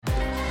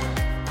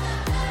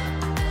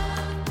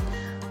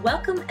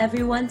Welcome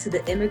everyone to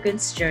The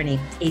Immigrant's Journey,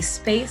 a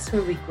space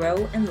where we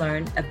grow and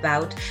learn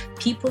about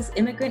people's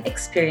immigrant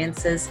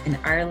experiences in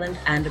Ireland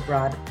and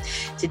abroad.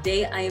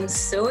 Today, I am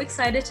so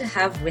excited to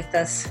have with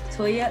us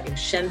Toye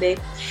Oshunbiyi,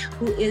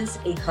 who is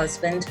a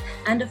husband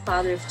and a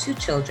father of 2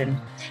 children.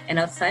 And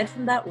outside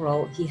from that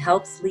role, he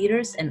helps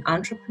leaders and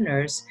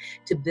entrepreneurs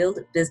to build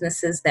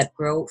businesses that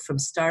grow from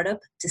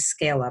startup to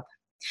scale up,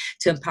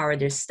 to empower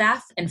their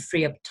staff and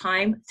free up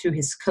time through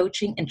his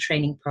coaching and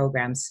training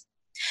programs.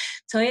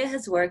 Toye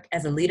has worked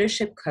as a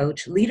leadership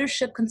coach,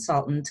 leadership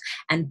consultant,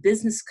 and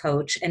business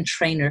coach and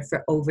trainer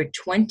for over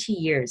 20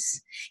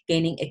 years,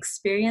 gaining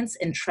experience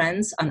in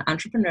trends on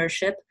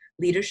entrepreneurship,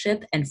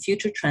 leadership, and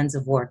future trends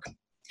of work.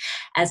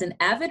 As an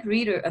avid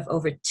reader of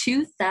over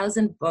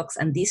 2,000 books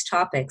on these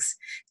topics,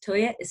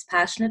 Toye is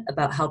passionate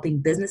about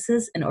helping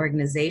businesses and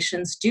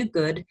organizations do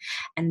good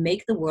and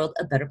make the world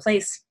a better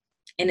place.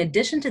 In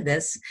addition to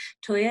this,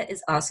 Toye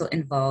is also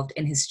involved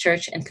in his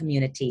church and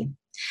community.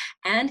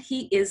 And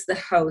he is the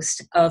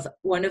host of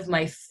one of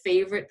my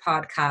favorite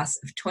podcasts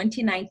of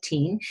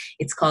 2019.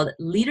 It's called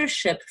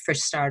Leadership for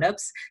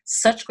Startups.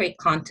 Such great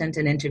content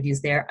and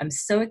interviews there. I'm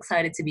so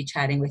excited to be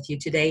chatting with you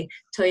today.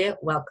 Toye,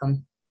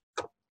 welcome.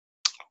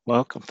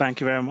 Welcome. Thank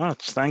you very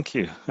much. Thank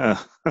you.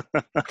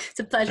 It's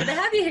a pleasure to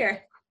have you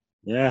here.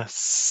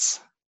 Yes.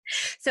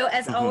 So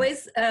as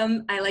always,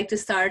 I like to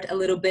start a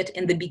little bit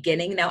in the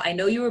beginning. Now, I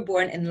know you were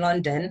born in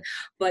London,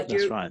 but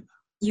That's right.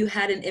 You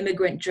had an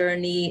immigrant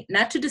journey,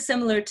 not too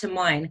dissimilar to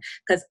mine,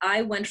 because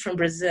I went from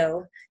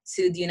Brazil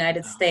to the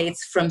United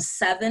States from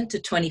 7 to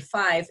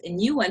 25,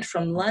 and you went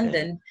from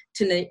London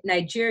to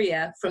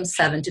Nigeria from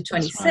 7 to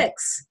 26. Right.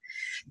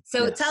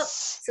 So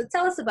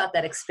tell us about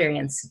that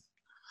experience.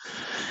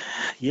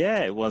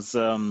 Yeah, it was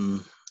a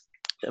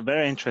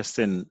very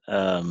interesting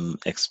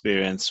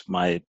experience.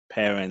 My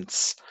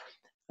parents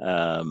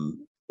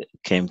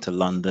came to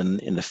London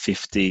in the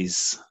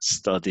 50s,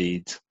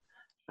 studied.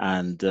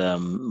 And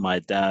my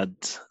dad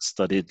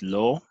studied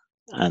law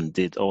and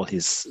did all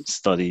his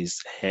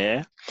studies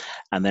here,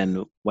 and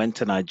then went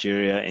to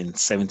Nigeria in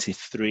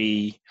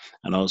 73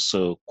 and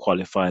also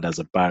qualified as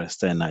a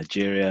barrister in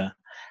Nigeria,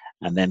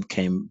 and then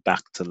came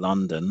back to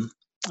London.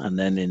 And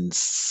then in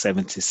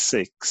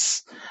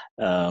 76,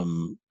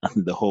 the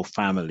whole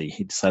family,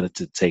 he decided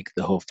to take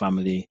the whole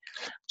family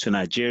to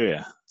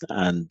Nigeria.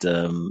 And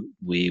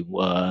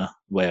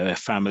we're a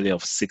family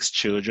of 6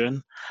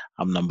 children.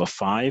 I'm number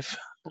 5.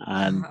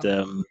 And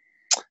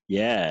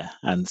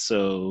and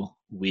so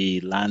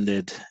we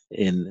landed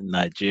in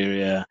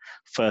Nigeria.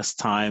 First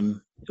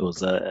time, it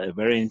was a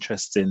very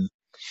interesting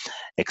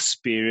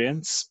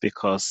experience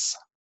because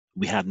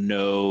we had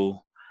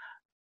no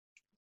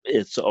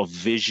sort of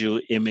visual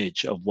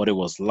image of what it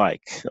was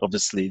like.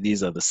 Obviously,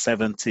 these are the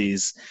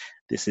 70s.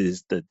 This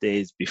is the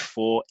days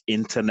before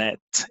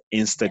internet,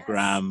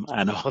 Instagram,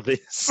 and all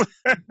this.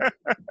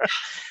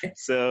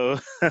 So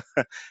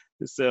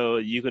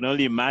you can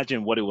only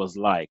imagine what it was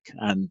like.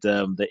 And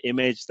the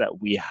image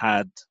that we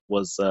had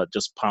was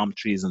just palm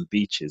trees and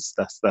beaches.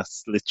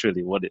 That's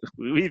literally what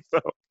we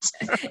thought.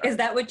 Is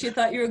that what you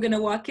thought you were going to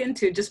walk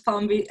into? Just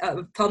palm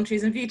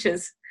trees and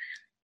beaches?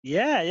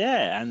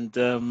 Yeah. And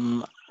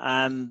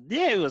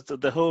it was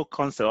the whole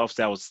concept.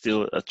 Obviously, I was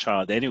still a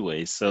child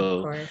anyway,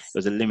 so it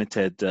was a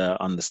limited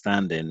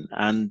understanding.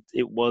 And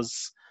it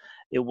was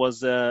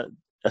a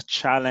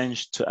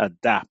challenge to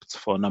adapt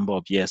for a number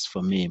of years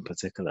for me in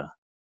particular.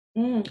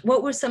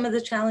 What were some of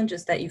the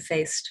challenges that you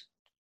faced?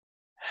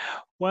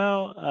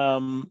 Well,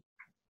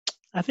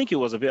 I think it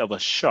was a bit of a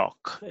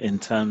shock in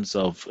terms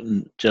of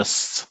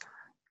just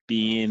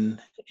being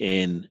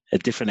in a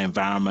different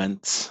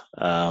environment.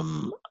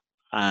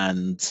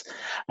 And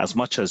as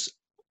much as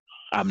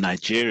I'm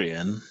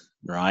Nigerian,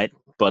 right?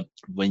 But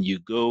when you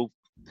go,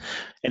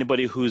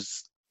 anybody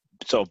who's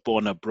sort of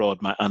born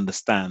abroad might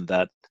understand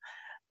that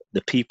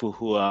the people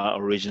who are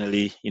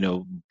originally,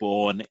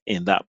 born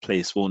in that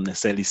place won't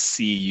necessarily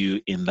see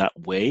you in that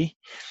way.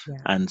 Yeah.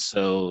 And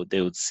so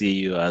they would see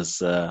you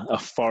as a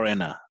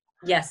foreigner.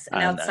 Yes,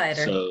 an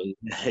outsider. So,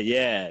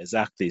 yeah,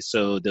 exactly.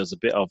 So there's a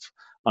bit of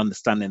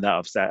understanding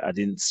that I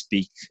didn't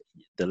speak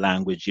the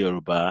language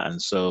Yoruba.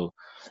 And so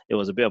it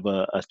was a bit of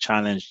a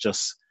challenge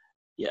just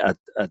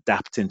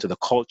adapting to the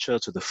culture,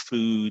 to the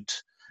food,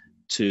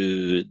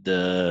 to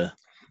the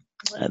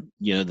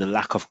the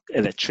lack of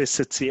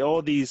electricity,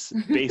 all these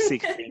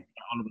basic things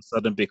all of a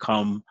sudden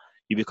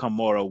you become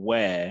more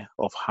aware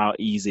of how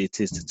easy it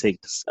is to take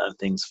certain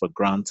things for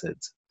granted.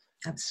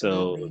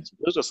 Absolutely. So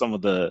those are some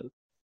of the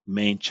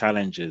main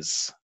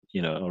challenges,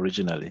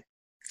 originally.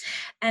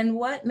 And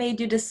what made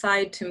you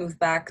decide to move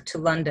back to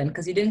London?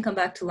 Because you didn't come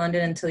back to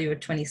London until you were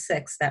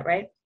 26, is that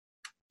right?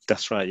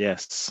 That's right,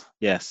 yes.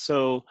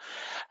 So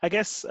I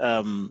guess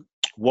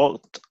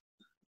what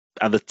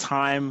at the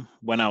time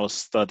when I was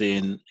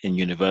studying in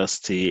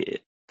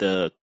university,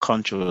 the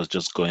country was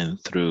just going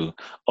through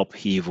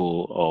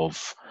upheaval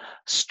of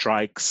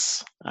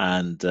strikes,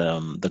 and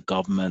the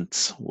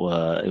government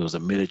it was a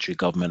military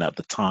government at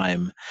the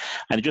time,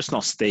 and it's just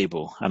not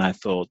stable. And I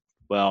thought,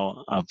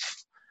 well,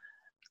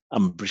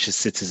 I'm a British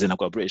citizen. I've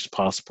got a British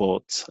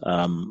passport.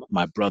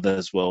 My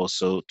brothers were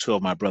also, two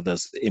of my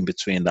brothers in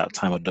between that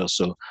time had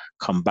also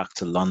come back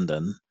to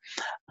London.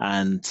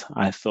 And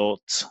I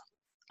thought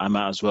I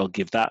might as well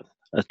give that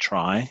a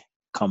try,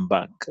 come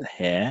back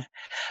here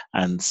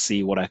and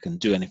see what I can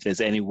do. And if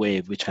there's any way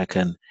in which I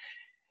can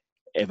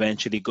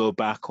eventually go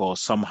back or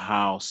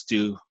somehow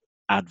still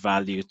add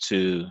value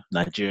to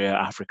Nigeria,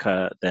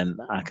 Africa, then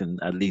I can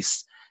at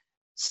least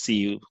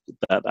see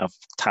that I've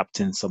tapped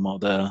in some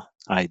other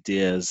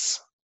ideas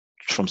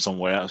from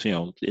somewhere else,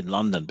 in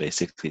London,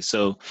 basically.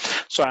 So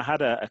I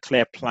had a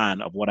clear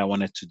plan of what I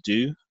wanted to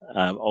do,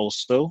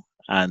 also,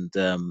 and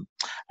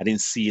I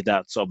didn't see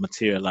that sort of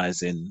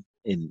materialize in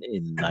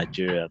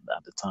Nigeria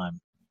at the time.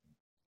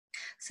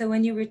 So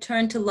when you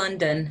returned to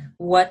London,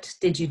 what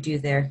did you do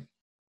there?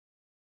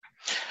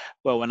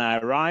 Well, when I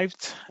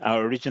arrived, I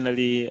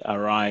originally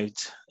arrived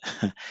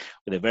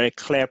with a very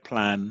clear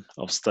plan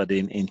of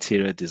studying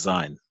interior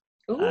design.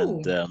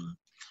 And Ooh.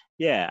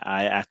 yeah,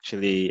 I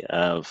actually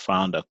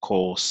found a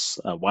course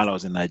while I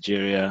was in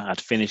Nigeria.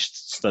 I'd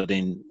finished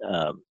studying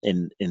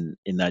in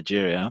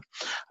Nigeria.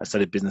 I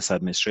studied business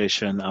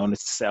administration. I wanted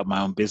to set up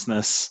my own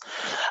business.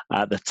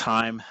 At the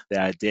time,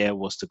 the idea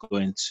was to go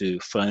into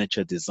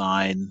furniture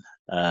design,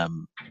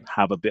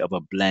 have a bit of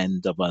a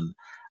blend of an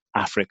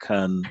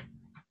African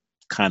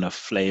kind of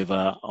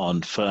flavor on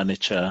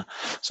furniture.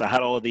 So I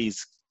had all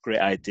these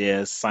great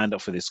ideas, signed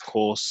up for this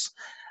course.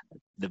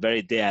 The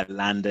very day I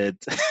landed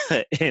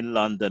in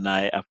London,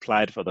 I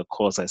applied for the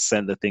course. I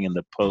sent the thing in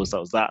the post. I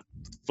was that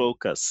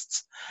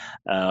focused.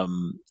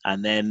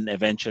 And then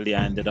eventually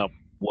I ended up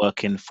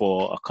working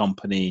for a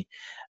company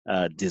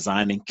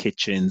designing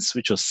kitchens,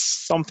 which was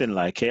something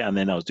like it. And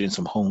then I was doing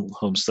some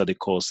home study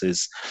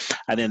courses.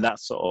 And then that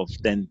sort of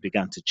then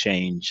began to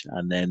change.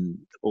 And then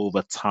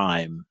over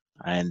time,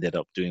 I ended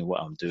up doing what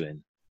I'm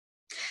doing.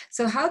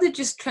 So how did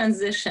you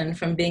transition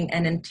from being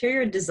an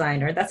interior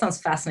designer, that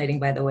sounds fascinating,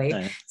 by the way,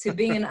 Yeah. to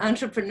being an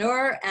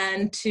entrepreneur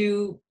and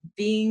to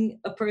being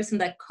a person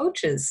that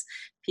coaches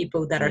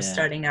people that are Yeah.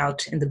 starting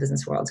out in the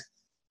business world?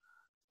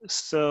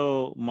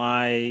 So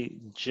my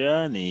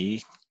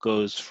journey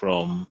goes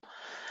from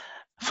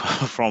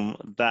from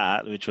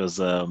that, which was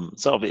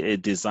sort of a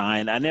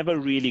design. I never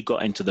really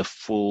got into the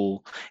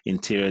full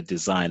interior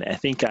design. I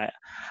think I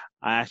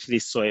actually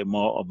saw it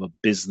more of a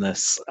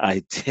business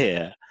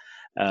idea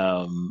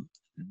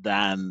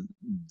than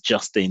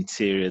just the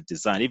interior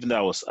design. Even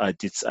though I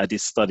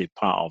did study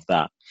part of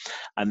that.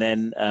 And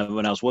then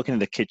when I was working in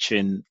the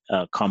kitchen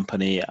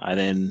company,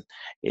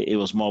 it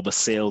was more of a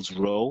sales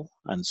role,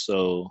 and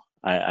so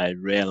I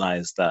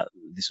realized that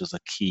this was a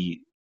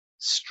key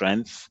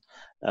strength,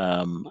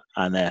 and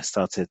I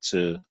started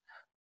to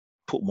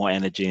put more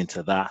energy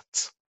into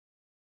that.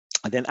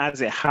 And then,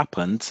 as it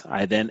happened,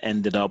 I then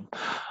ended up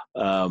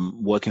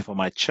working for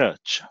my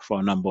church for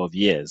a number of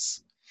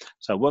years.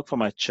 So I worked for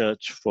my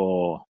church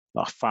for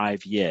about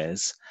 5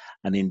 years,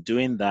 and in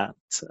doing that,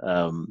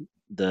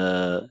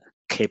 the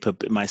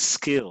my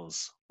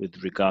skills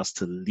with regards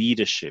to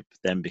leadership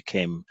then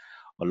became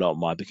a lot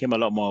more. I became a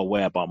lot more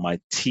aware about my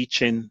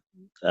teaching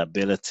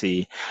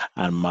ability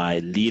and my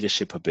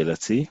leadership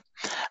ability.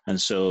 And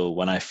so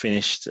when I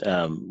finished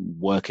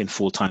working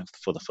full time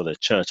for the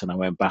church, and I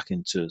went back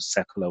into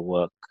secular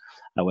work,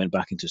 I went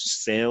back into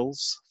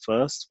sales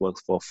first,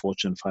 worked for a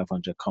Fortune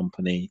 500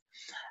 company,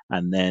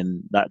 and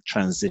then that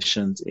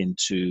transitioned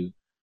into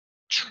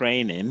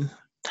training.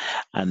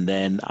 And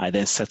then I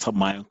then set up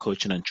my own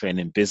coaching and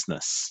training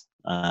business.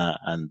 So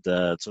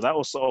that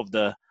was sort of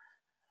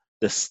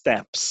the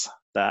steps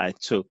that I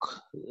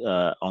took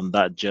on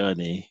that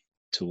journey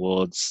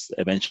towards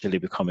eventually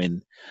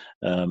becoming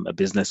a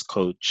business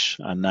coach,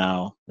 and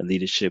now a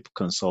leadership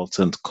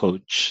consultant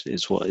coach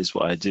is what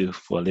I do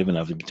for a living.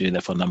 I've been doing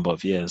that for a number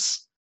of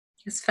years.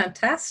 It's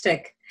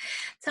fantastic.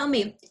 Tell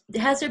me,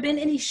 has there been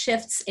any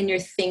shifts in your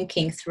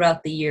thinking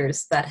throughout the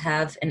years that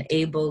have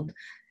enabled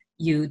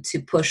you to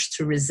push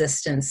through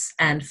resistance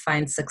and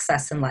find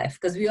success in life?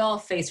 Because we all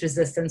face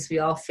resistance, we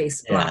all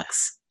face Yeah.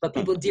 blocks, but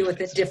people deal with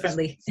it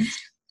differently.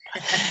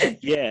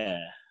 Yeah.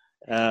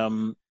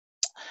 Um,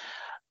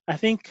 I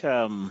think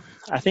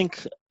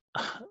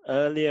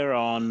earlier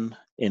on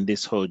in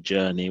this whole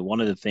journey, one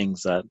of the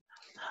things that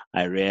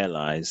I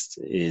realized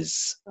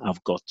is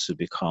I've got to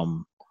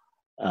become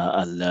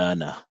a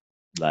learner,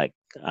 like,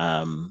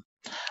 and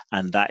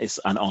that is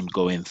an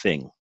ongoing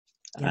thing,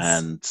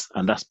 Yes.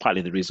 and that's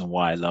partly the reason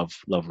why I love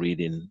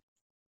reading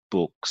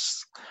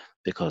books,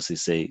 because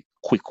it's a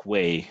quick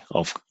way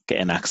of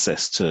getting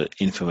access to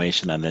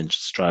information and then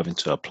striving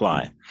to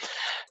apply.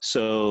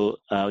 So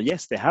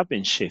yes, there have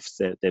been shifts.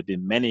 There have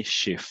been many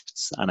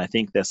shifts, and I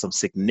think there's some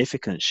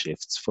significant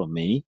shifts for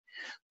me.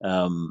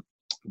 Um,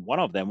 one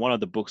of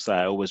the books that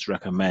I always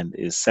recommend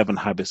is Seven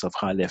Habits of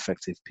Highly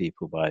Effective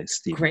People by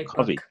Stephen Great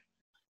Covey. book.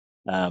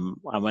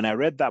 And when I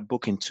read that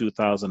book in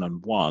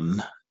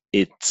 2001,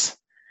 it,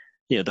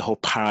 the whole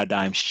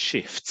paradigm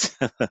shift,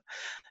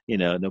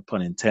 no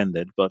pun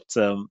intended, but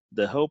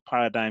the whole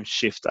paradigm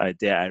shift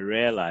idea, I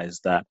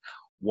realized that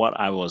what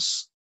I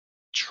was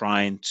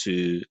trying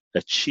to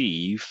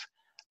achieve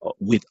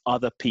with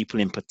other people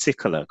in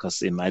particular.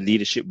 Because in my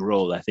leadership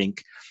role, I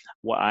think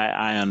what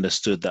I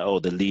understood that,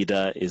 the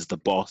leader is the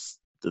boss,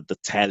 the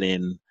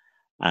telling,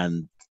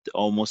 and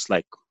almost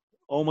like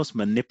almost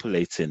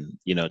manipulating,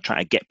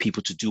 trying to get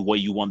people to do what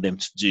you want them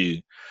to do.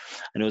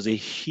 And it was a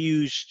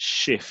huge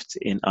shift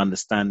in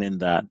understanding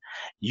that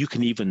you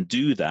can even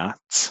do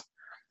that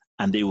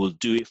and they will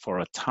do it for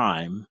a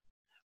time,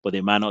 but they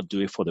might not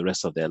do it for the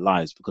rest of their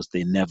lives because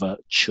they never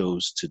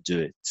chose to do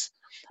it.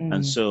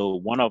 And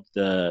so one of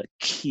the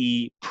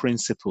key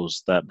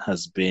principles that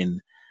has been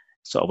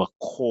sort of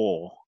a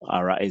core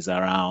is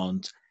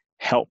around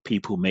help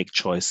people make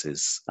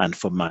choices. And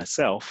for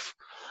myself,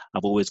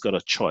 I've always got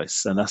a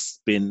choice. And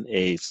that's been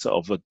a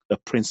sort of a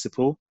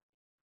principle,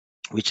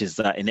 which is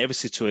that in every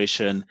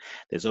situation,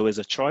 there's always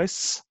a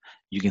choice.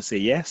 You can say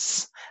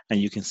yes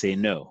and you can say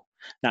no.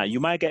 Now, you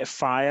might get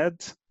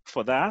fired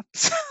for that,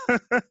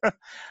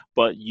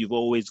 but you've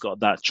always got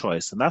that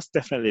choice. And that's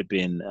definitely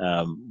been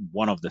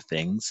one of the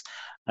things.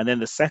 And then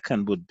the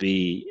second would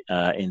be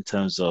in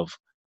terms of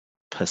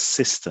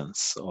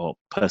persistence or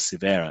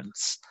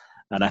perseverance.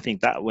 And I think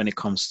that when it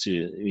comes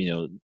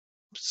to,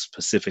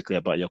 specifically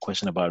about your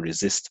question about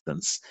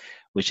resistance,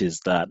 which is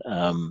that,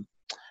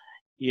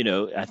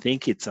 I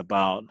think it's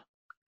about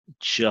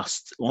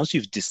just once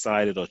you've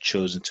decided or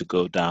chosen to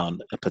go down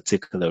a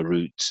particular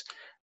route,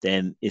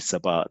 then it's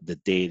about the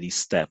daily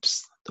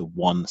steps, the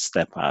one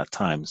step at a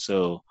time.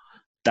 So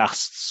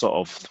that's sort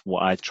of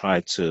what I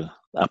try to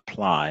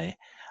apply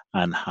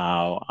and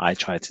how I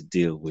try to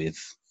deal with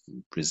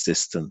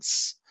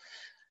resistance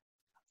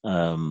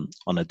on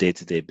a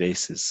day-to-day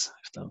basis.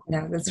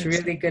 Yeah, that's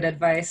really good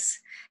advice.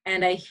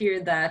 And I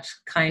hear that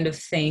kind of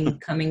thing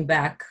coming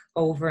back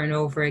over and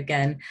over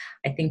again.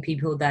 I think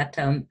people that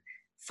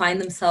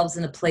find themselves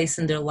in a place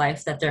in their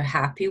life that they're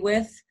happy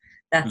with,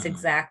 that's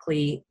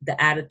exactly the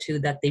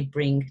attitude that they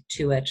bring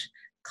to it.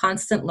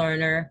 Constant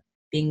learner,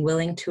 being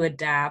willing to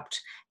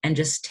adapt, and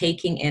just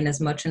taking in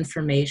as much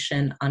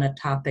information on a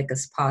topic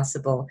as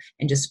possible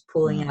and just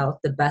pulling out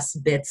the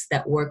best bits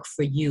that work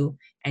for you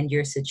and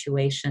your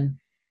situation.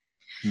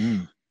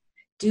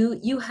 Do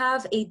you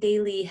have a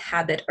daily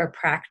habit or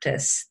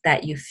practice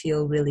that you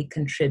feel really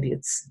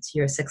contributes to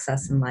your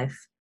success in life?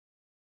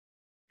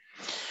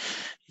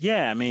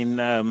 Yeah, I mean,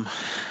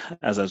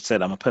 as I've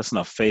said, I'm a person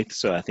of faith,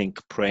 so I think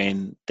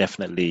praying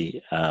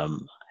definitely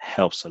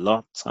helps a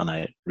lot. And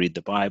I read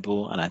the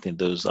Bible, and I think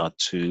those are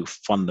two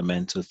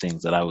fundamental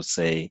things that I would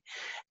say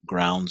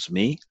grounds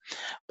me.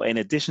 But in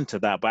addition to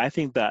that, but I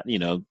think that,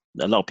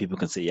 a lot of people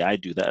can say, yeah, I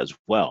do that as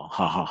well.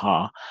 Ha ha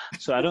ha.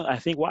 So I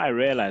think what I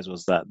realized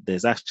was that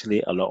there's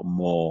actually a lot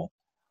more,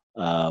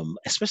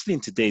 especially in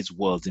today's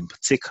world in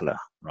particular,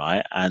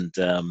 right? And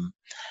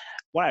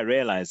what I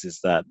realized is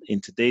that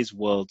in today's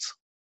world,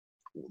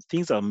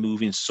 things are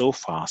moving so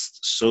fast,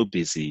 so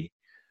busy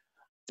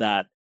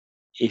that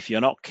if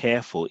you're not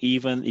careful,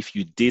 even if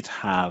you did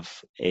have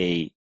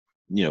a,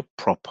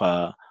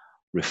 proper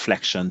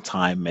reflection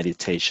time,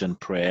 meditation,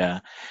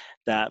 prayer,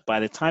 that by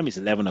the time it's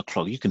 11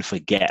 o'clock, you can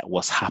forget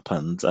what's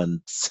happened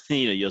and,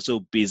 you're so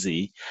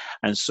busy.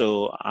 And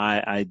so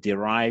I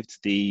derived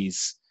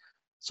these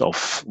sort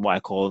of what I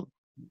call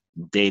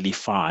daily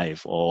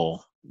five or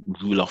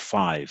rule of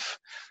five.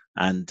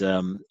 And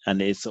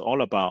it's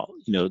all about,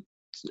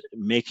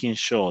 making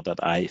sure that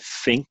I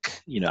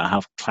think, I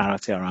have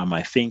clarity around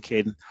my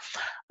thinking.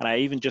 And I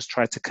even just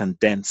try to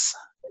condense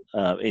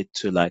it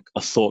to like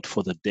a thought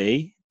for the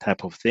day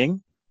type of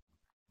thing.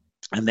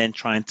 And then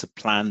trying to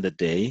plan the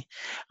day.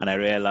 And I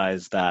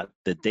realized that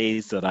the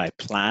days that I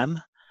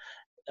plan,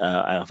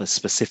 I have a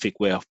specific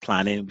way of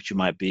planning, which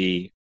might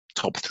be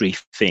top three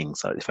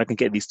things. If I can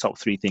get these top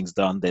three things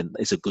done, then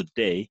it's a good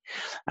day.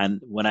 And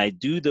when I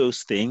do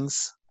those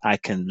things, I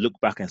can look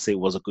back and say it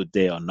was a good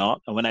day or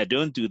not. And when I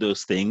don't do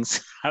those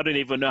things, I don't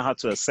even know how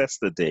to assess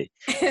the day.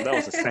 So that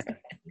was the second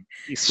thing.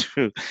 It's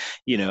true,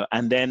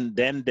 and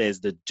then there's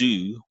the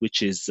do,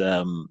 which is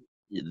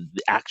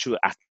the actual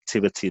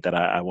activity that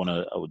I want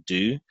to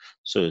do.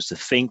 So it's to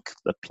think,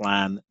 the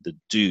plan, the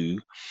do,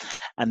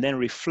 and then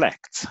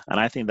reflect. And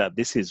I think that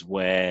this is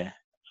where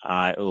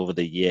over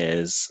the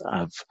years,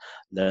 I've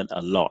learned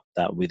a lot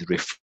that with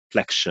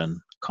reflection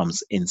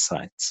comes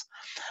insights.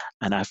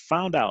 And I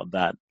found out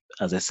that,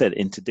 as I said,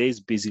 in today's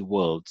busy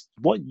world,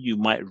 what you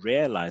might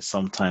realize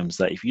sometimes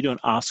that if you don't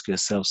ask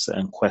yourself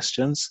certain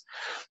questions,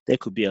 there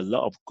could be a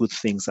lot of good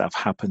things that have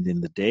happened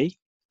in the day.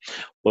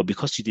 But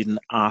because you didn't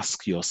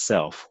ask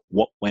yourself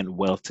what went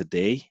well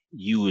today,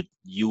 you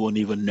won't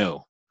even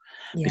know,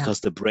 because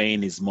the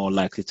brain is more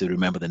likely to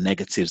remember the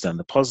negatives than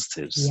the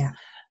positives. Yeah.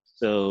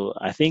 So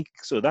I think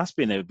that's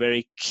been a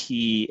very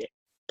key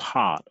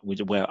part,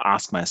 where I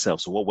ask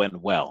myself, so what went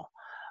well?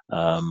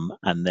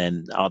 And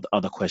then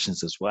other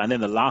questions as well. And then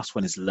the last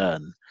one is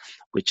learn,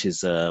 which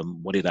is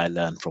what did I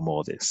learn from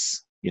all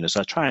this? So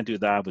I try and do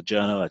that. I have a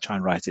journal. I try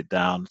and write it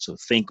down. So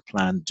think,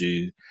 plan,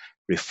 do,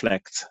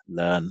 reflect,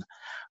 learn.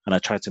 And I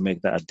try to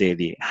make that a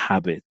daily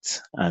habit.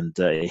 And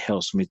it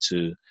helps me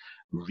to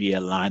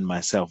realign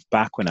myself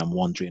back when I'm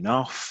wandering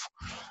off.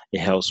 It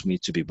helps me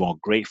to be more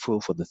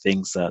grateful for the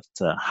things that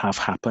have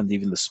happened,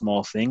 even the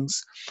small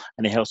things.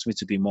 And it helps me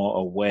to be more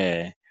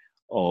aware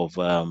of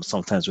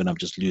sometimes when I'm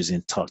just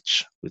losing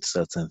touch with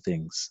certain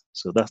things.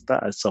 So that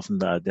is something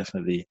that I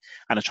definitely,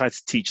 and I try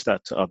to teach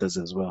that to others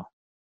as well.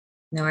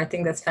 No, I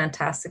think that's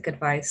fantastic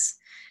advice.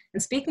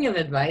 And speaking of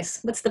advice,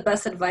 what's the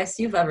best advice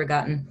you've ever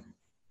gotten?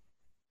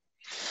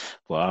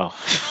 Wow.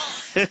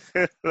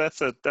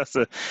 That's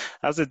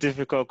a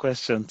difficult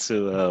question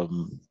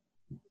to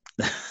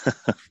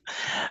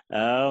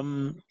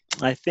um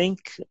I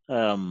think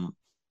um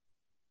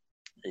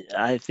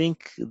I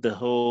think there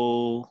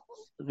are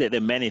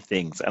many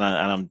things, and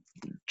I'm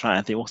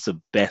trying to think what's the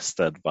best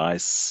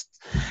advice.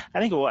 I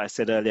think what I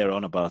said earlier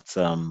on about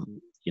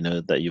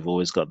that you've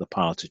always got the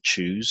power to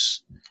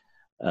choose.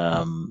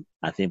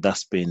 I think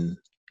that's been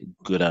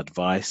good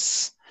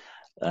advice.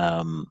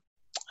 Um,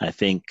 I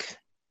think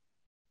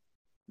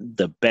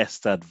the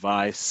best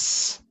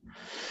advice,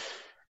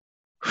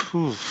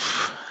 whew,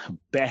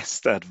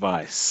 best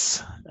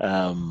advice.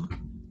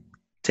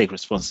 Take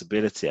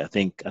responsibility. I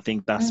think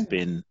that's Mm,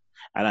 been,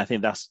 and I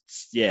think that's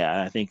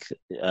yeah. I think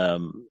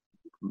um,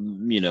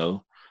 you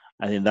know,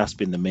 I think that's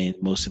been the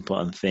most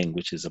important thing,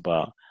 which is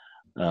about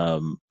I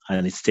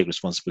need to take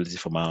responsibility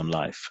for my own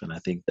life. And I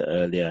think the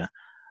earlier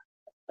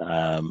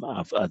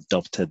I've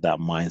adopted that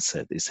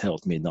mindset, it's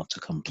helped me not to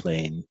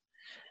complain,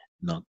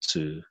 not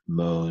to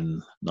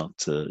moan, not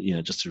to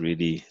just to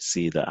really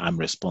see that I'm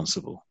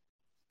responsible.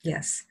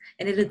 yes.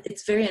 And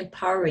it's very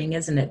empowering,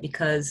 isn't it?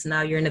 Because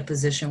now you're in a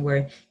position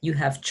where you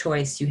have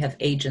choice, you have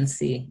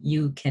agency,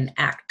 you can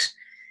act.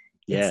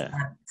 Yeah,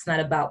 It's not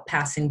about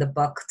passing the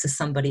buck to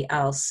somebody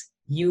else.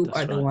 You are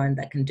that's the right. one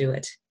that can do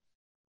it.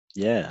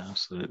 Yeah,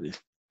 absolutely.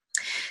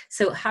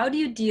 So how do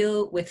you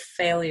deal with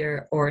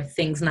failure or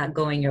things not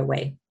going your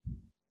way?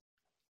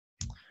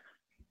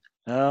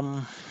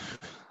 Um,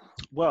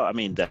 well, I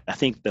mean, I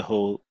think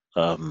the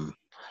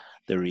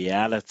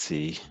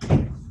reality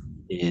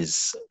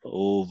is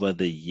over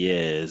the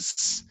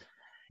years,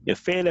 your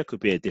failure could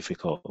be a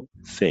difficult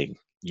thing,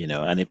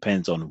 and it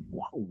depends on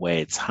where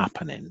it's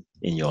happening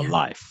in your Yeah.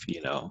 life.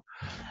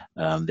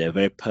 There are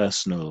very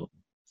personal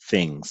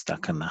things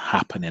that can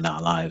happen in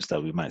our lives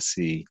that we might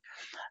see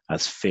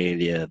as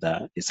failure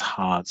that is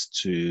hard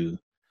to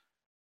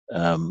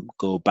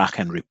go back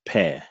and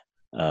repair.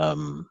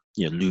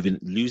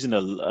 Losing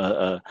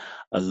a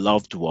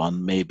loved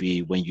one,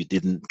 maybe when you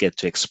didn't get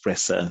to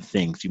express certain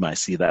things, you might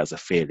see that as a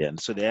failure. And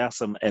so there are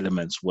some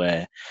elements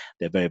where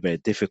they're very, very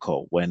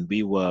difficult. When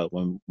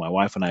my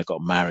wife and I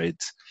got married,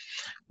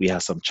 we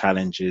had some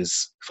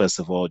challenges. First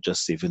of all,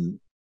 just even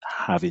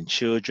having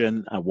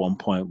children. At one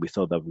point, we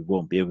thought that we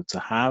won't be able to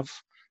have.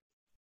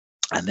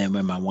 And then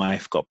when my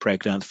wife got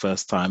pregnant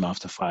first time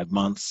after 5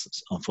 months,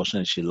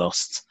 unfortunately, we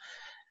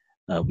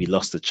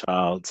lost a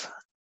child,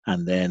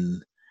 and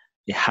then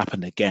it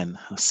happened again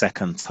a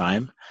second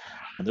time.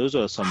 And those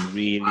were some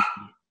really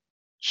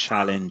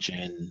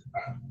challenging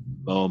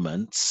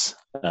moments.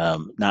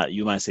 Now,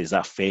 you might say, is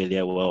that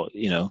failure? Well,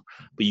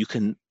 but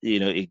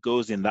it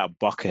goes in that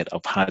bucket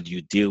of how do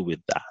you deal with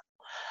that.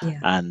 Yeah.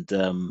 And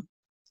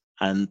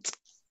and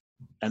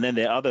and then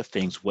there are other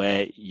things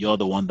where you're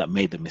the one that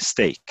made the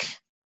mistake,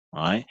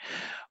 right?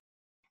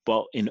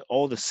 But in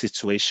all the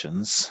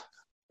situations,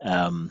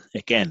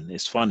 again,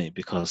 it's funny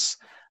because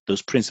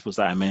those principles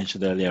that I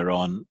mentioned earlier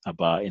on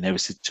about in every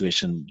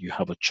situation you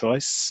have a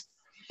choice.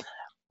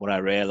 What I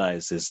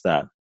realize is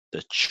that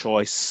the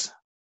choice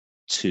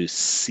to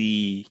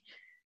see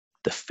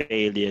the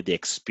failure, the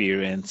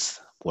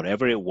experience,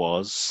 whatever it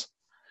was,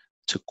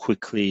 to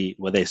quickly,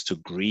 whether it's to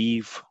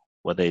grieve,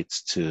 whether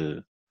it's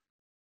to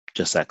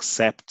just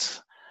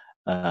accept,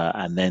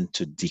 and then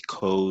to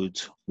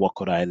decode what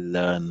could I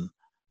learn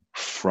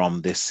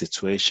from this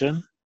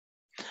situation?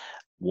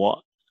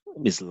 What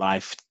is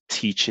life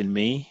teaching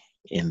me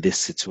in this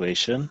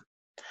situation?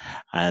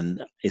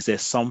 And is there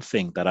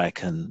something that I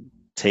can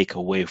take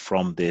away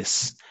from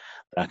this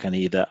that I can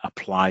either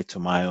apply to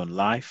my own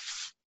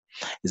life?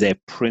 Is there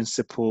a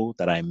principle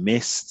that I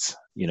missed?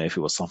 If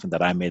it was something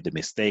that I made the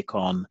mistake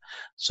on,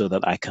 so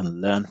that I can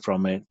learn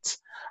from it.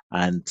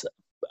 And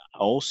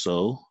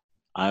also,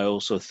 I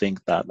also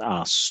think that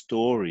our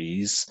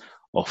stories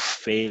of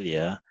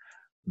failure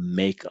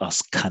make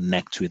us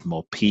connect with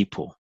more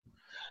people.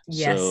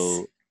 Yes.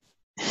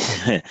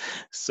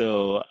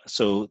 So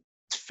so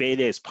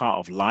failure is part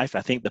of life.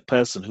 I think the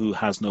person who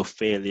has no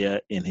failure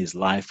in his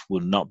life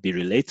will not be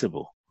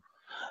relatable.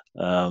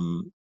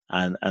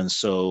 And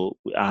so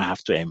I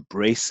have to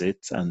embrace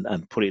it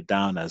and put it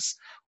down as,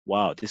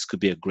 wow, this could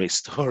be a great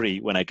story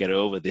when I get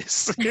over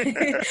this.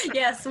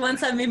 Yes,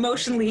 once I'm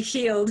emotionally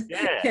healed,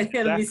 Yeah,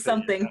 it'll be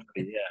something.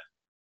 yeah,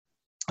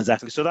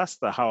 exactly. So that's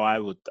how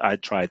I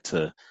try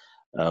to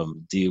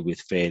deal with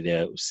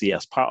failure, see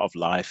as part of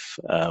life.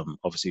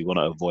 Obviously, we want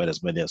to avoid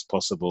as many as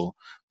possible,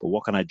 but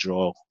what can I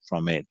draw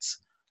from it?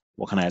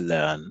 What can I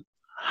learn?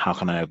 How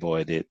can I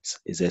avoid it?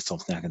 Is there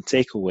something I can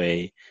take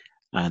away?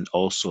 And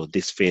also,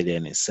 this failure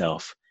in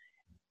itself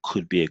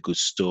could be a good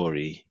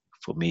story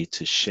for me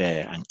to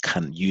share and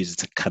can use it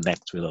to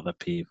connect with other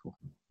people.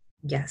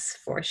 Yes,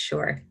 for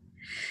sure.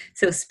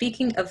 So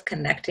speaking of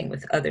connecting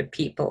with other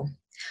people,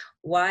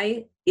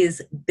 why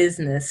is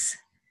business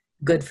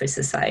good for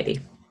society?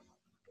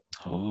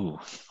 Oh,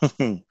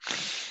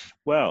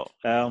 well,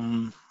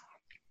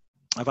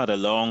 I've had a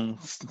long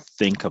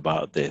think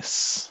about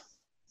this.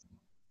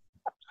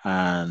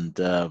 And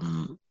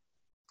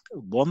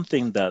one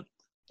thing that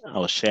I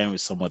was sharing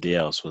with somebody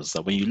else was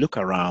that when you look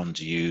around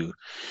you,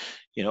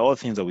 all the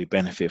things that we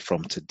benefit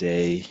from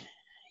today,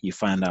 you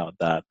find out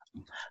that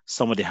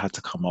somebody had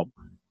to come up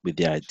with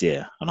the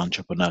idea. An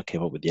entrepreneur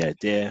came up with the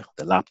idea,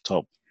 the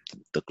laptop,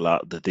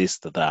 the this,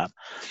 the that.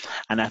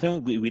 And I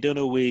think we don't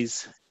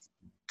always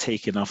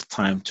take enough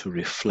time to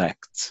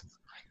reflect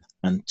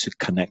and to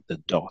connect the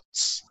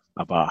dots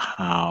about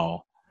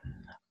how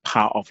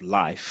part of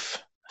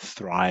life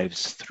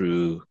thrives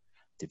through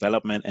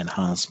development,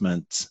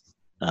 enhancement.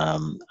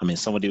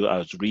 Somebody I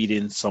was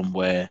reading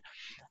somewhere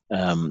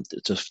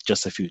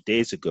just a few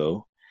days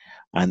ago,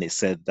 and it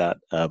said that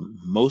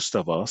most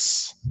of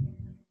us,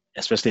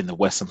 especially in the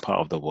Western part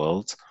of the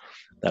world,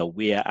 that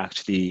we are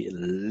actually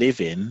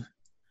living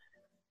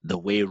the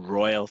way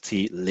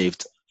royalty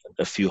lived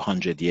a few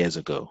hundred years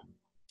ago.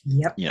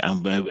 Yep.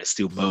 And we're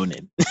still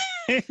moaning.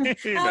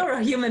 Our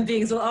human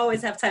beings will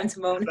always have time to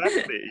moan.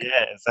 Exactly.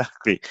 Yeah,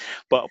 exactly.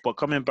 But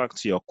coming back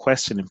to your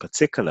question in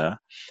particular,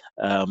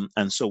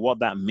 and so what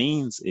that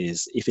means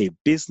is if a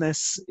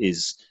business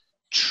is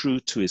true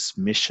to its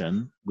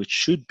mission, it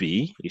should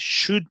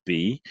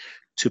be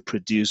to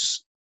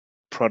produce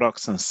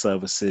products and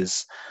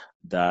services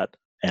that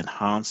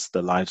enhance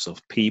the lives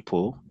of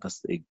people.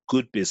 That's a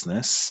good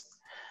business.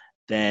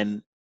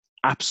 Then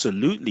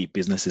absolutely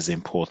business is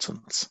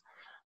important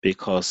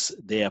because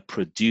they are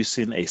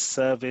producing a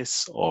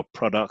service or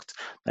product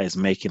that is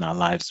making our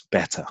lives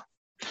better.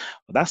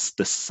 That's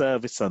the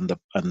service and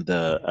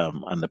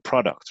the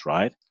product,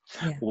 right?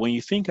 Yeah. When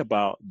you think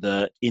about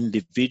the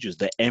individuals,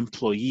 the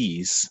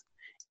employees,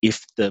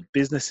 if the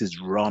business is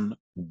run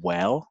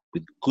well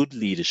with good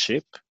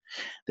leadership,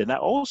 then that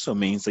also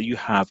means that you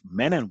have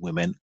men and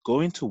women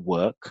going to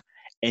work,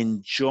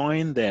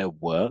 enjoying their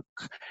work,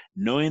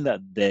 knowing that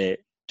they're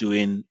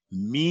doing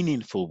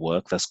meaningful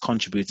work that's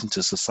contributing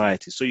to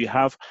society. So you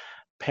have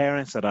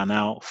parents that are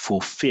now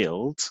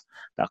fulfilled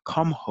that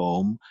come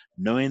home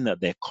knowing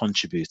that they're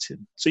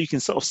contributing. So you can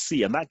sort of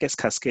see, and that gets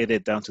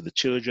cascaded down to the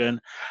children,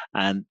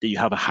 and you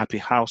have a happy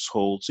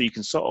household. So you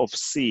can sort of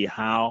see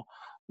how,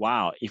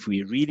 wow, if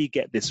we really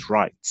get this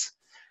right,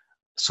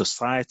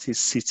 societies,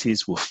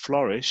 cities will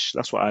flourish.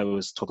 That's why I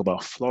always talk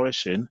about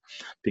flourishing,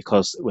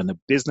 because when the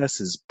business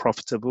is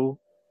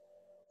profitable,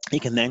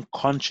 it can then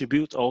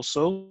contribute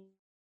also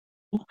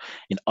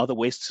in other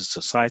ways to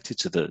society,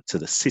 to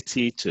the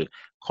city, to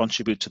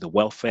contribute to the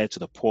welfare, to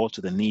the poor,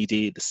 to the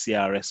needy. The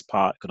CRS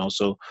part can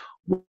also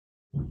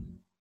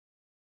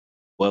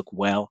work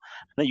well.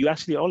 And then you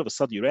actually all of a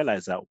sudden you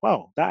realize that,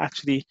 wow, that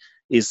actually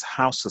is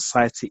how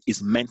society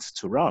is meant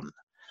to run.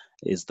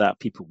 Is that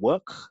people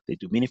work, they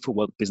do meaningful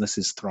work,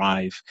 businesses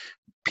thrive,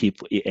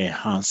 people, it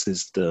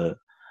enhances the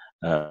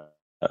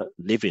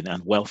living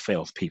and welfare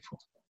of people.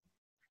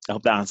 I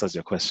hope that answers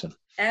your question.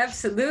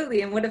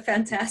 Absolutely. And what a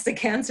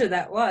fantastic answer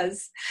that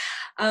was.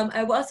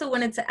 I also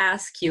wanted to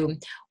ask you,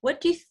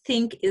 what do you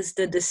think is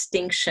the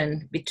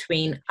distinction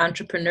between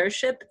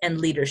entrepreneurship and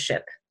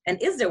leadership?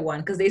 And is there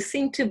one? Because they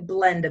seem to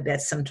blend a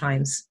bit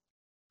sometimes.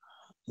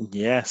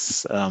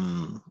 Yes,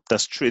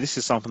 that's true. This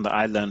is something that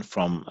I learned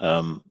from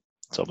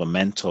sort of a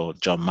mentor,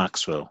 John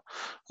Maxwell,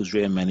 who's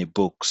written many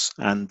books.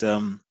 And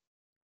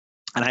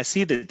I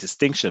see the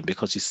distinction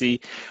because you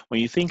see, when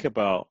you think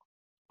about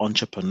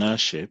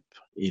entrepreneurship,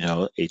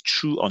 a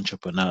true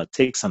entrepreneur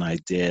takes an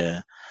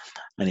idea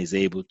and is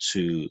able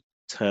to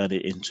turn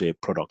it into a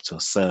product or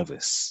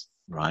service,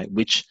 right?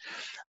 Which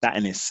that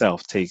in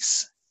itself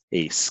takes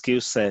a skill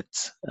set,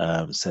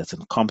 certain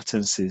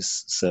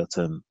competencies,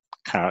 certain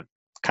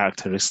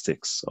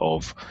characteristics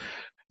of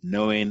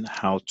knowing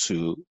how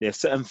to. There are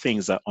certain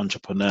things that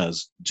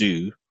entrepreneurs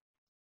do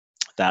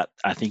that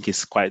I think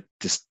is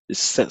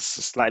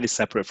slightly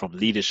separate from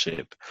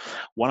leadership.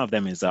 One of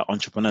them is that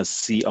entrepreneurs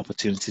see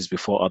opportunities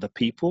before other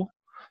people.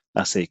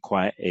 That's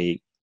quite a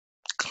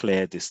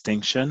clear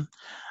distinction.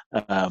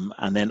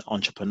 And then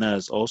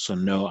entrepreneurs also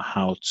know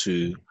how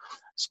to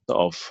sort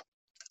of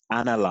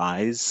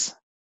analyze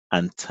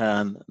and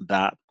turn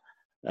that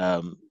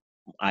um,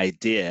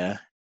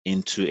 idea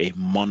into a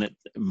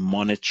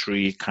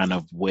monetary kind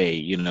of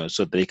way,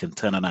 so they can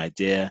turn an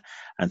idea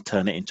and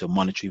turn it into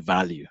monetary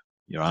value.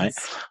 Right?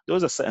 Yes.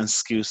 Those are certain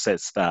skill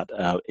sets that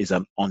is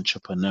an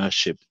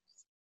entrepreneurship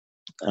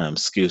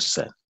skill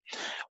set.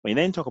 When you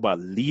then talk about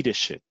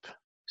leadership,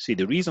 see,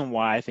 the reason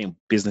why I think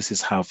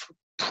businesses have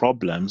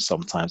problems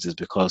sometimes is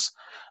because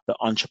the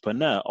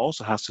entrepreneur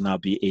also has to now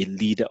be a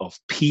leader of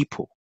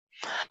people.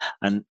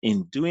 And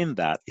in doing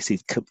that,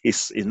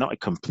 it's not a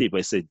complete, but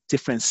it's a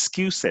different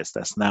skill sets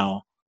that's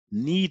now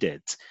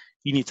needed.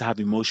 You need to have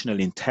emotional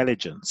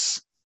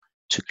intelligence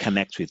to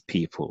connect with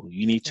people.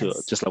 You need to,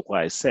 Yes. just like what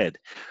I said,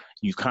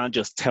 You can't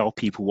just tell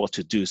people what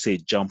to do, say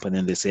jump, and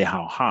then they say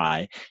how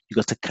high. You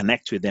got to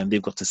connect with them.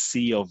 They've got to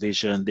see your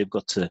vision. They've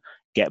got to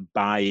get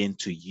buy-in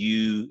to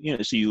you.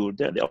 So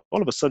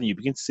all of a sudden you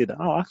begin to say that,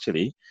 oh,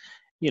 actually,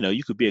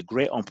 you could be a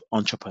great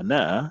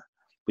entrepreneur,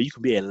 but you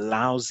could be a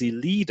lousy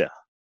leader.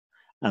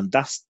 And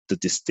that's the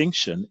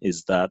distinction,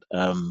 is that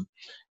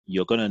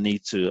you're going to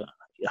need to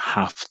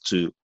have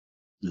to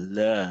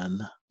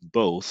learn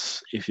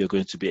both if you're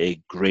going to be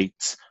a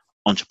great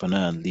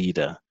entrepreneur and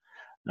leader.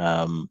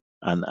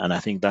 And I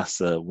think that's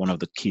one of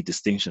the key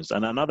distinctions.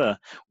 And another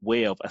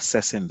way of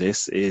assessing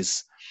this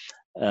is,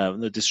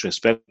 no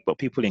disrespect, but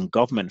people in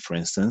government, for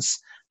instance,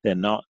 they're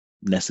not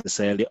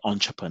necessarily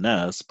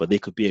entrepreneurs, but they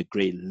could be a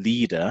great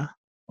leader,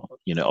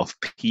 of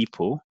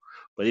people,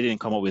 but they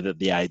didn't come up with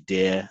the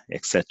idea,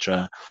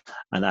 etc.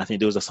 And I think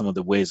those are some of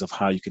the ways of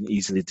how you can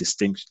easily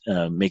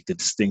make the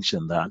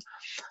distinction that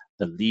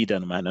the leader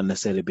might not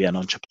necessarily be an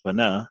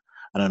entrepreneur,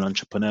 and an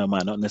entrepreneur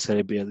might not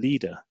necessarily be a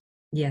leader.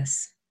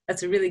 Yes,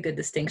 that's a really good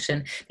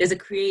distinction. There's a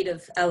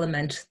creative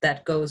element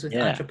that goes with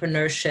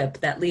entrepreneurship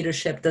that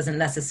leadership doesn't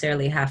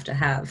necessarily have to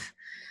have.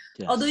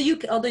 Yes.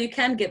 Although you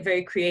can get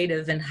very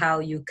creative in how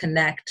you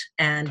connect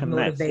and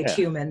motivate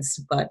humans,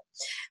 but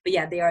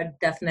yeah, they are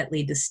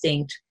definitely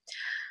distinct.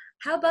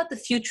 How about the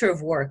future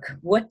of work?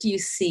 What do you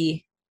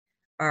see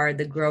are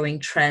the growing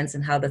trends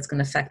and how that's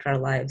going to affect our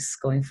lives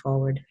going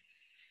forward?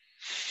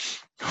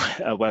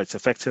 Well, it's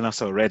affecting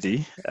us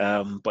already.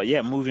 But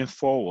yeah, moving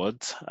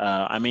forward,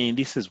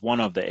 this is one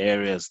of the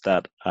areas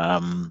that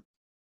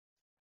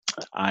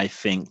I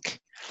think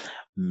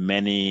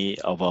many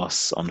of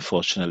us,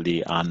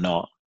 unfortunately, are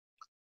not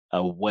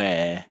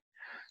aware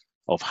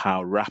of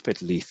how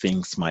rapidly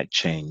things might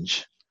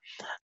change.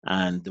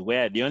 And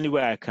the only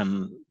way I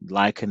can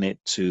liken it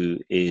to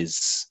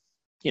is,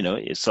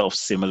 it's sort of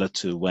similar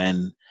to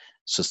when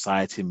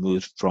society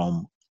moved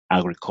from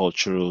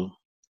agricultural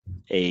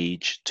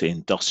age to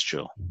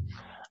industrial.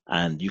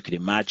 And you could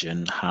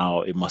imagine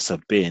how it must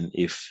have been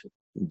if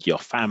your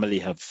family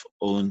have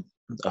owned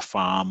a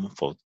farm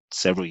for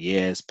several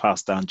years,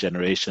 passed down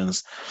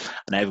generations,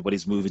 and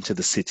everybody's moving to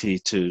the city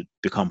to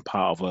become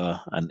part of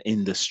an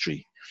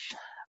industry.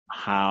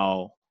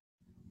 How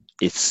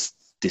it's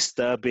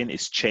disturbing,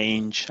 it's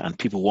change, and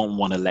people won't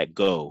want to let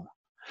go.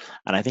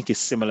 And I think it's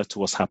similar to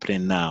what's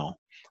happening now,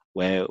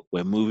 where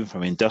we're moving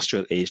from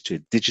industrial age to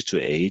a digital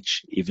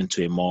age, even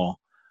to a more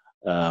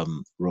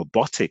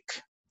robotic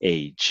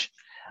age.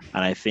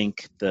 And I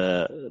think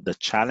the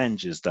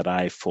challenges that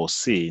I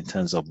foresee in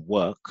terms of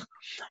work,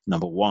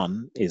 number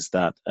one, is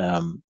that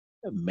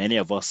many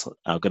of us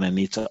are going to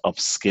need to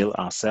upskill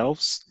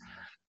ourselves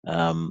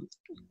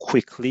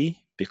quickly,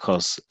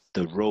 because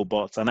the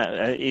robots, and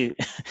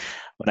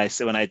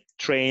when I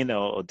train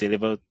or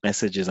deliver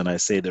messages and I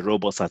say the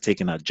robots are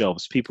taking our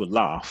jobs, people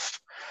laugh,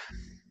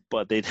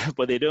 but they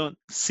don't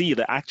see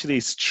that actually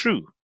it's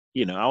true.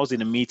 I was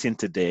in a meeting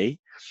today,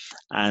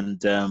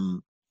 and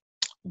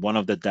one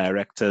of the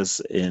directors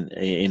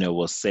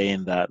was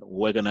saying that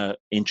we're going to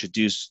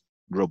introduce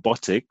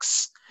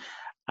robotics,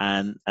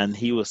 and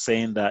he was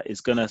saying that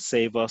it's going to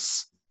save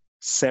us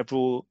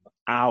several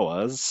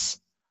hours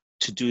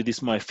to do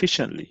this more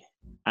efficiently.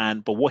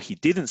 But what he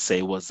didn't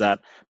say was that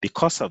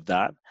because of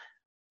that,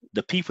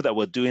 the people that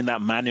were doing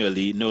that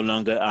manually no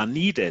longer are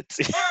needed.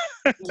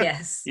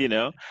 Yes.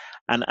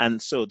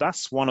 And so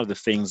that's one of the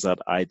things that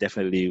I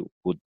definitely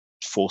would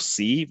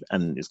foresee,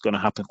 and it's going to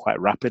happen quite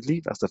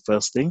rapidly. That's the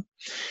first thing.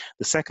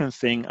 The second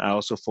thing I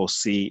also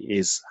foresee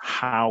is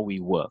how we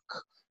work.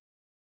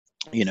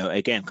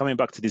 Again, coming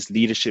back to this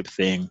leadership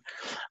thing,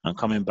 and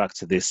coming back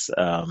to this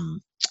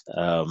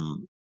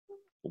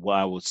what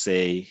I would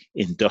say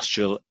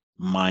industrial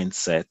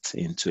mindset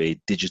into a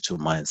digital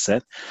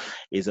mindset,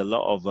 is a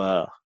lot of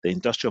the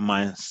industrial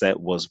mindset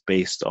was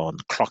based on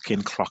clock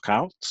in, clock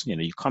out.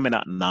 You come in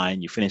at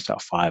 9, you finish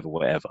at 5 or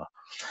whatever.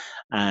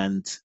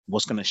 And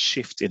what's going to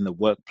shift in the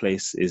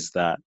workplace is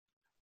that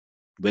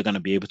we're going to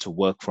be able to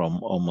work from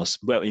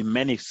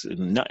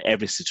not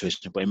every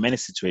situation, but in many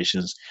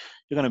situations,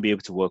 you're going to be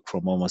able to work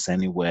from almost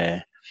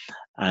anywhere.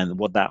 And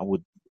what that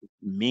would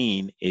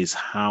mean is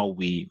how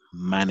we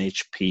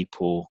manage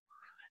people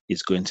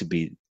is going to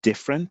be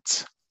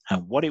different.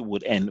 And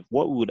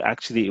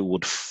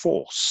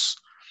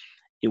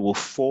it will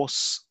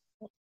force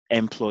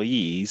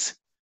employees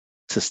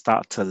to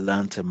start to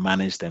learn to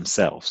manage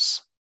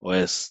themselves, or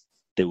else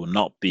they will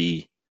not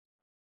be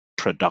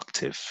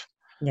productive.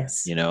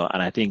 Yes. And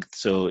I think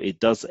so it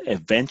does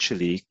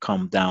eventually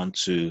come down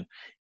to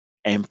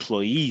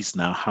employees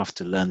now have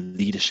to learn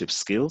leadership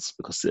skills,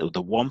 because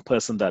the one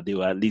person that they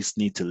will at least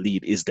need to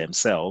lead is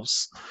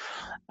themselves.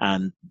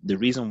 And the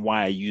reason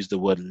why I use the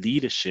word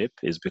leadership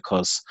is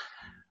because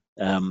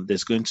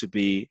there's going to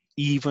be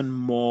even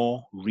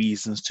more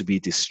reasons to be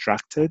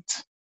distracted.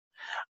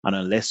 And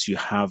unless you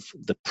have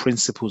the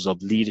principles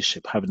of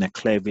leadership, having a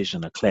clear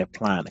vision, a clear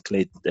plan, a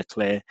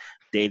clear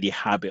daily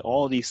habit,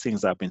 all these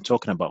things that I've been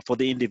talking about for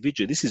the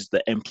individual, this is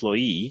the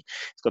employee.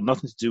 It's got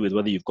nothing to do with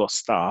whether you've got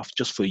staff.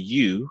 Just for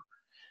you,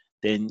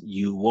 then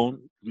you won't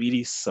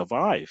really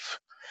survive.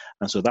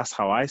 And so that's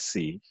how I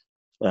see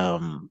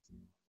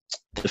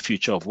the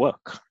future of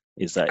work,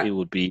 is that it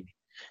would be,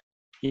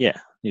 it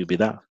would be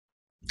that.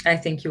 I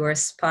think you are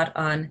spot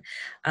on.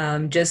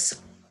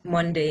 Just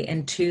Monday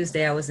and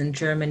Tuesday, I was in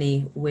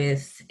Germany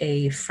with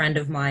a friend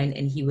of mine,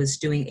 and he was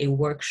doing a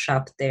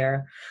workshop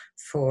there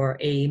for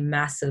a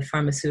massive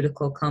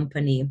pharmaceutical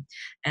company.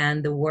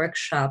 And the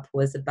workshop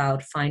was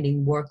about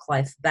finding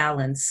work-life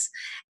balance.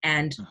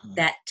 And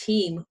that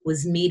team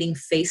was meeting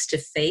face to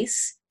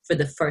face for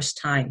the first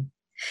time.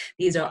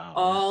 These are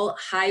all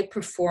high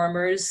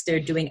performers. They're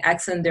doing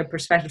excellent in their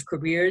prospective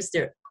careers.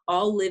 They're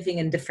all living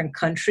in different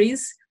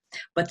countries,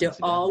 but they're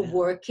all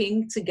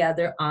working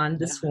together on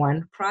this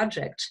one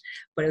project.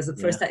 But it was the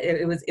first time,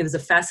 it was a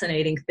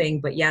fascinating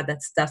thing. But yeah,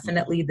 that's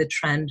definitely the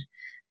trend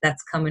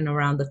that's coming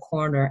around the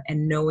corner,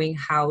 and knowing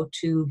how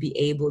to be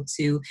able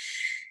to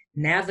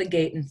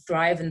navigate and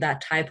thrive in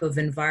that type of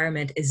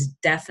environment is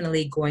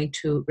definitely going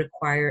to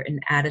require an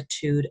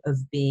attitude of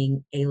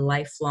being a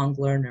lifelong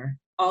learner.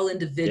 All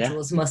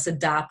individuals must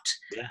adopt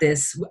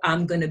this.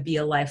 I'm going to be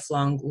a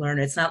lifelong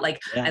learner. It's not like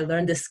I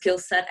learned this skill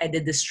set, I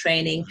did this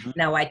training,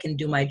 now I can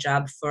do my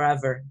job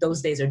forever.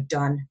 Those days are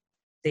done.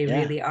 They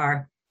really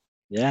are.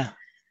 Yeah.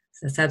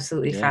 So it's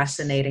absolutely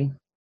fascinating.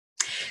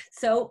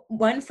 So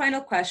one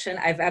final question.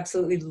 I've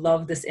absolutely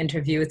loved this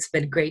interview. It's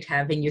been great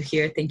having you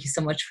here. Thank you so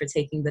much for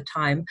taking the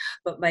time.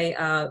 But my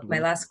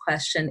last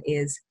question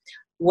is,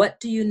 what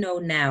do you know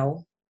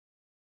now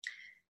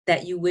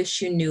that you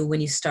wish you knew when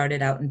you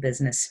started out in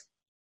business?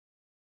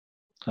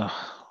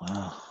 Oh,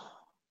 wow.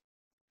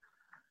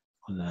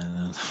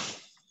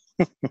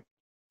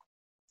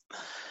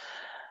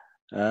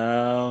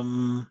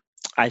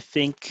 I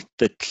think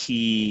the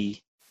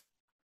key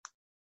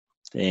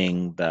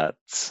thing that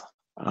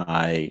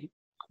I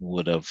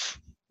would have,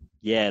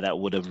 that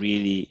would have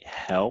really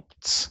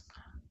helped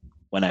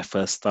when I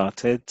first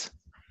started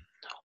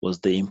was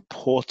the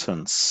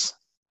importance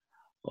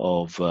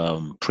of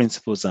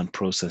principles and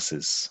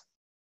processes.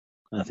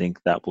 I think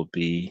that would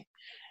be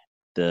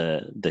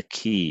the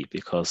key,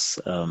 because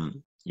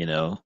and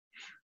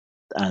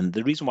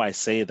the reason why I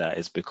say that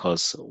is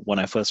because when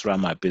I first ran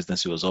my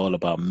business, it was all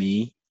about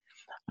me.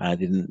 I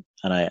didn't,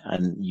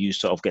 and you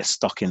sort of get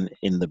stuck in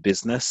the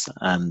business.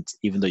 And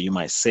even though you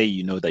might say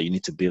that you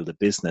need to build a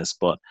business,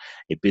 but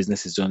a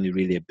business is only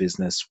really a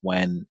business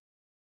when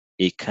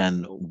it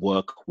can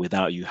work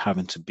without you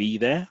having to be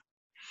there.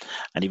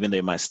 And even though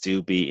it might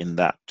still be in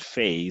that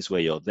phase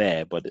where you're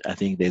there, but I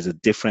think there's a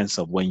difference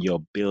of when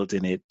you're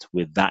building it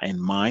with that in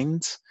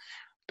mind,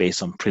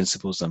 based on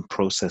principles and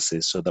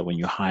processes, so that when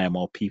you hire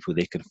more people,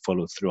 they can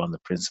follow through on the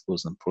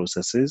principles and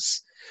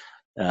processes,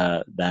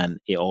 than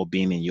it all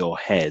being in your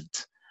head,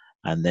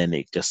 and then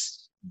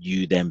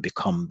you then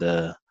become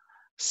the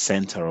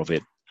center of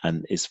it,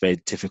 and it's very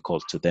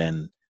difficult to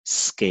then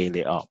scale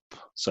it up.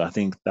 So I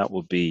think that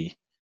would be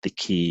the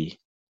key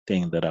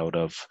thing that it would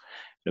have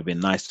been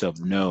nice to have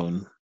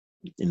known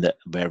in the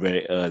very,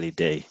 very early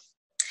day.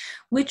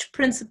 Which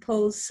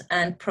principles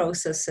and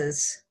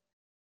processes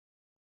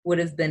would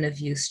have been of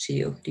use to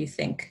you, do you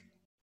think?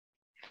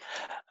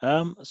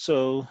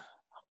 So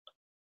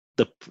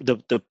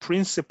the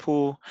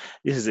principle,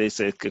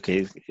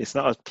 it's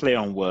not a play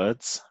on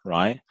words,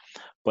 right?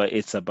 But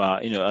it's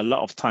about, a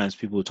lot of times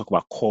people talk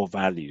about core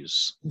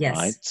values,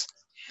 right?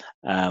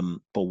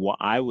 But what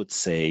I would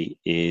say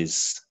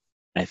is,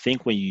 I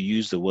think when you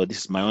use the word,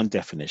 this is my own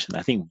definition,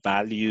 I think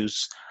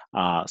values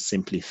are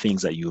simply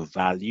things that you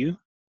value,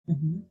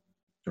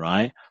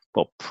 right?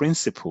 But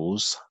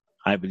principles,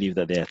 I believe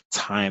that they're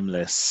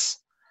timeless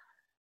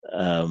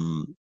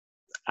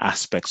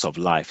aspects of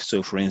life.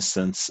 So for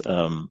instance,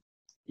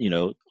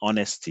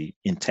 honesty,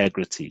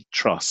 integrity,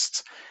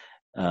 trust,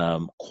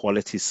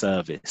 quality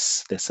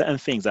service. There's certain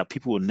things that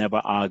people will never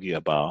argue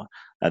about,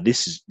 that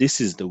this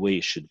is the way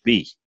it should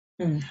be.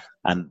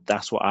 And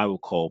that's what I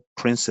would call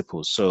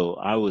principles. So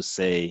I would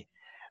say,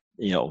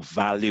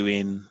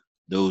 valuing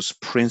those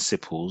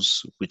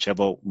principles,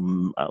 whichever,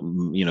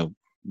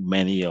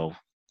 many or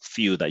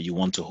few that you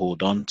want to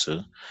hold on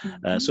to.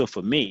 So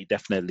for me,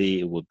 definitely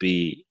it would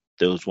be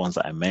those ones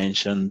that I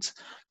mentioned.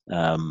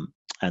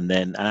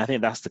 And I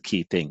think that's the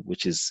key thing,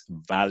 which is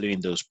valuing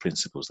those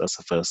principles. That's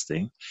the first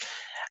thing.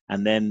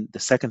 And then the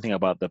second thing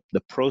about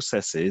the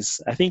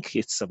processes, I think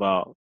it's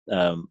about,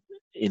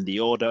 in the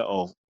order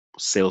of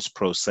sales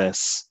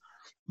process,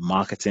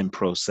 marketing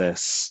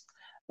process,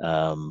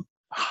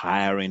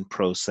 hiring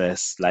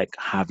process, like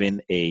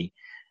having a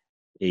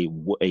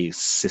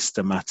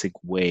systematic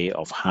way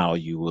of how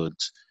you would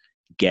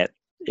get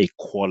a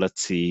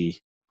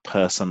quality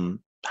person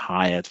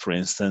hired, for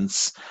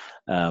instance,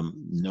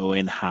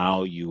 knowing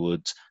how you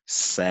would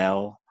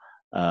sell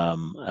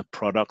a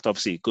product.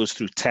 Obviously, it goes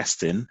through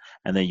testing,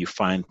 and then you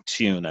fine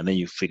tune, and then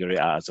you figure it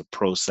out as a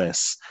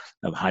process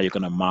of how you're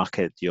going to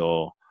market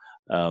your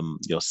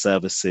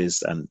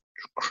services, and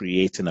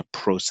creating a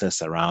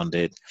process around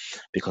it,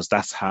 because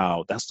that's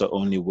the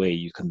only way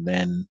you can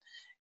then,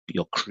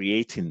 you're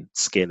creating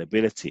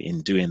scalability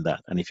in doing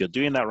that. And if you're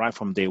doing that right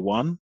from day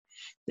one,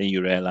 then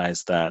you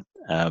realize that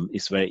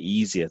it's very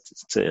easy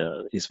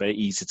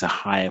to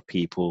hire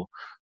people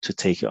to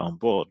take it on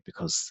board,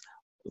 because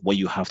what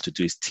you have to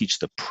do is teach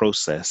the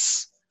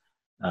process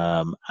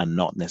and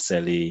not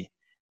necessarily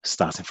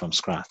starting from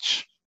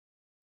scratch.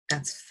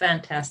 That's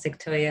fantastic,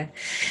 Toye.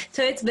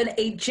 So it's been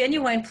a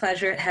genuine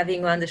pleasure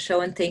having you on the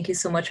show, and thank you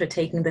so much for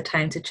taking the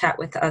time to chat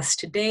with us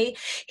today.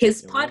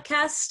 His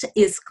podcast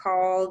is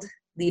called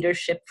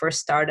Leadership for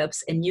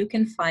Startups, and you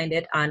can find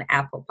it on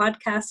Apple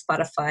Podcasts,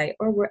 Spotify,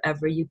 or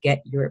wherever you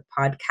get your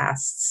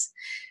podcasts.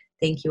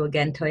 Thank you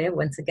again, Toye.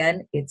 Once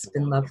again, it's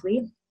been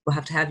lovely. We'll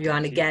have to have you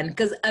on again,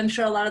 because I'm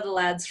sure a lot of the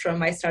lads from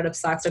My Startup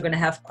Socks are going to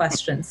have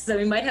questions. So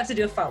we might have to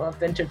do a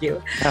follow-up interview.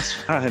 That's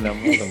fine.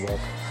 I'm more than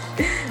welcome.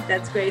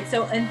 That's great.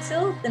 So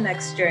until the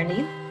next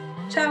journey,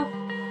 ciao.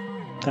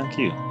 Thank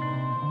you.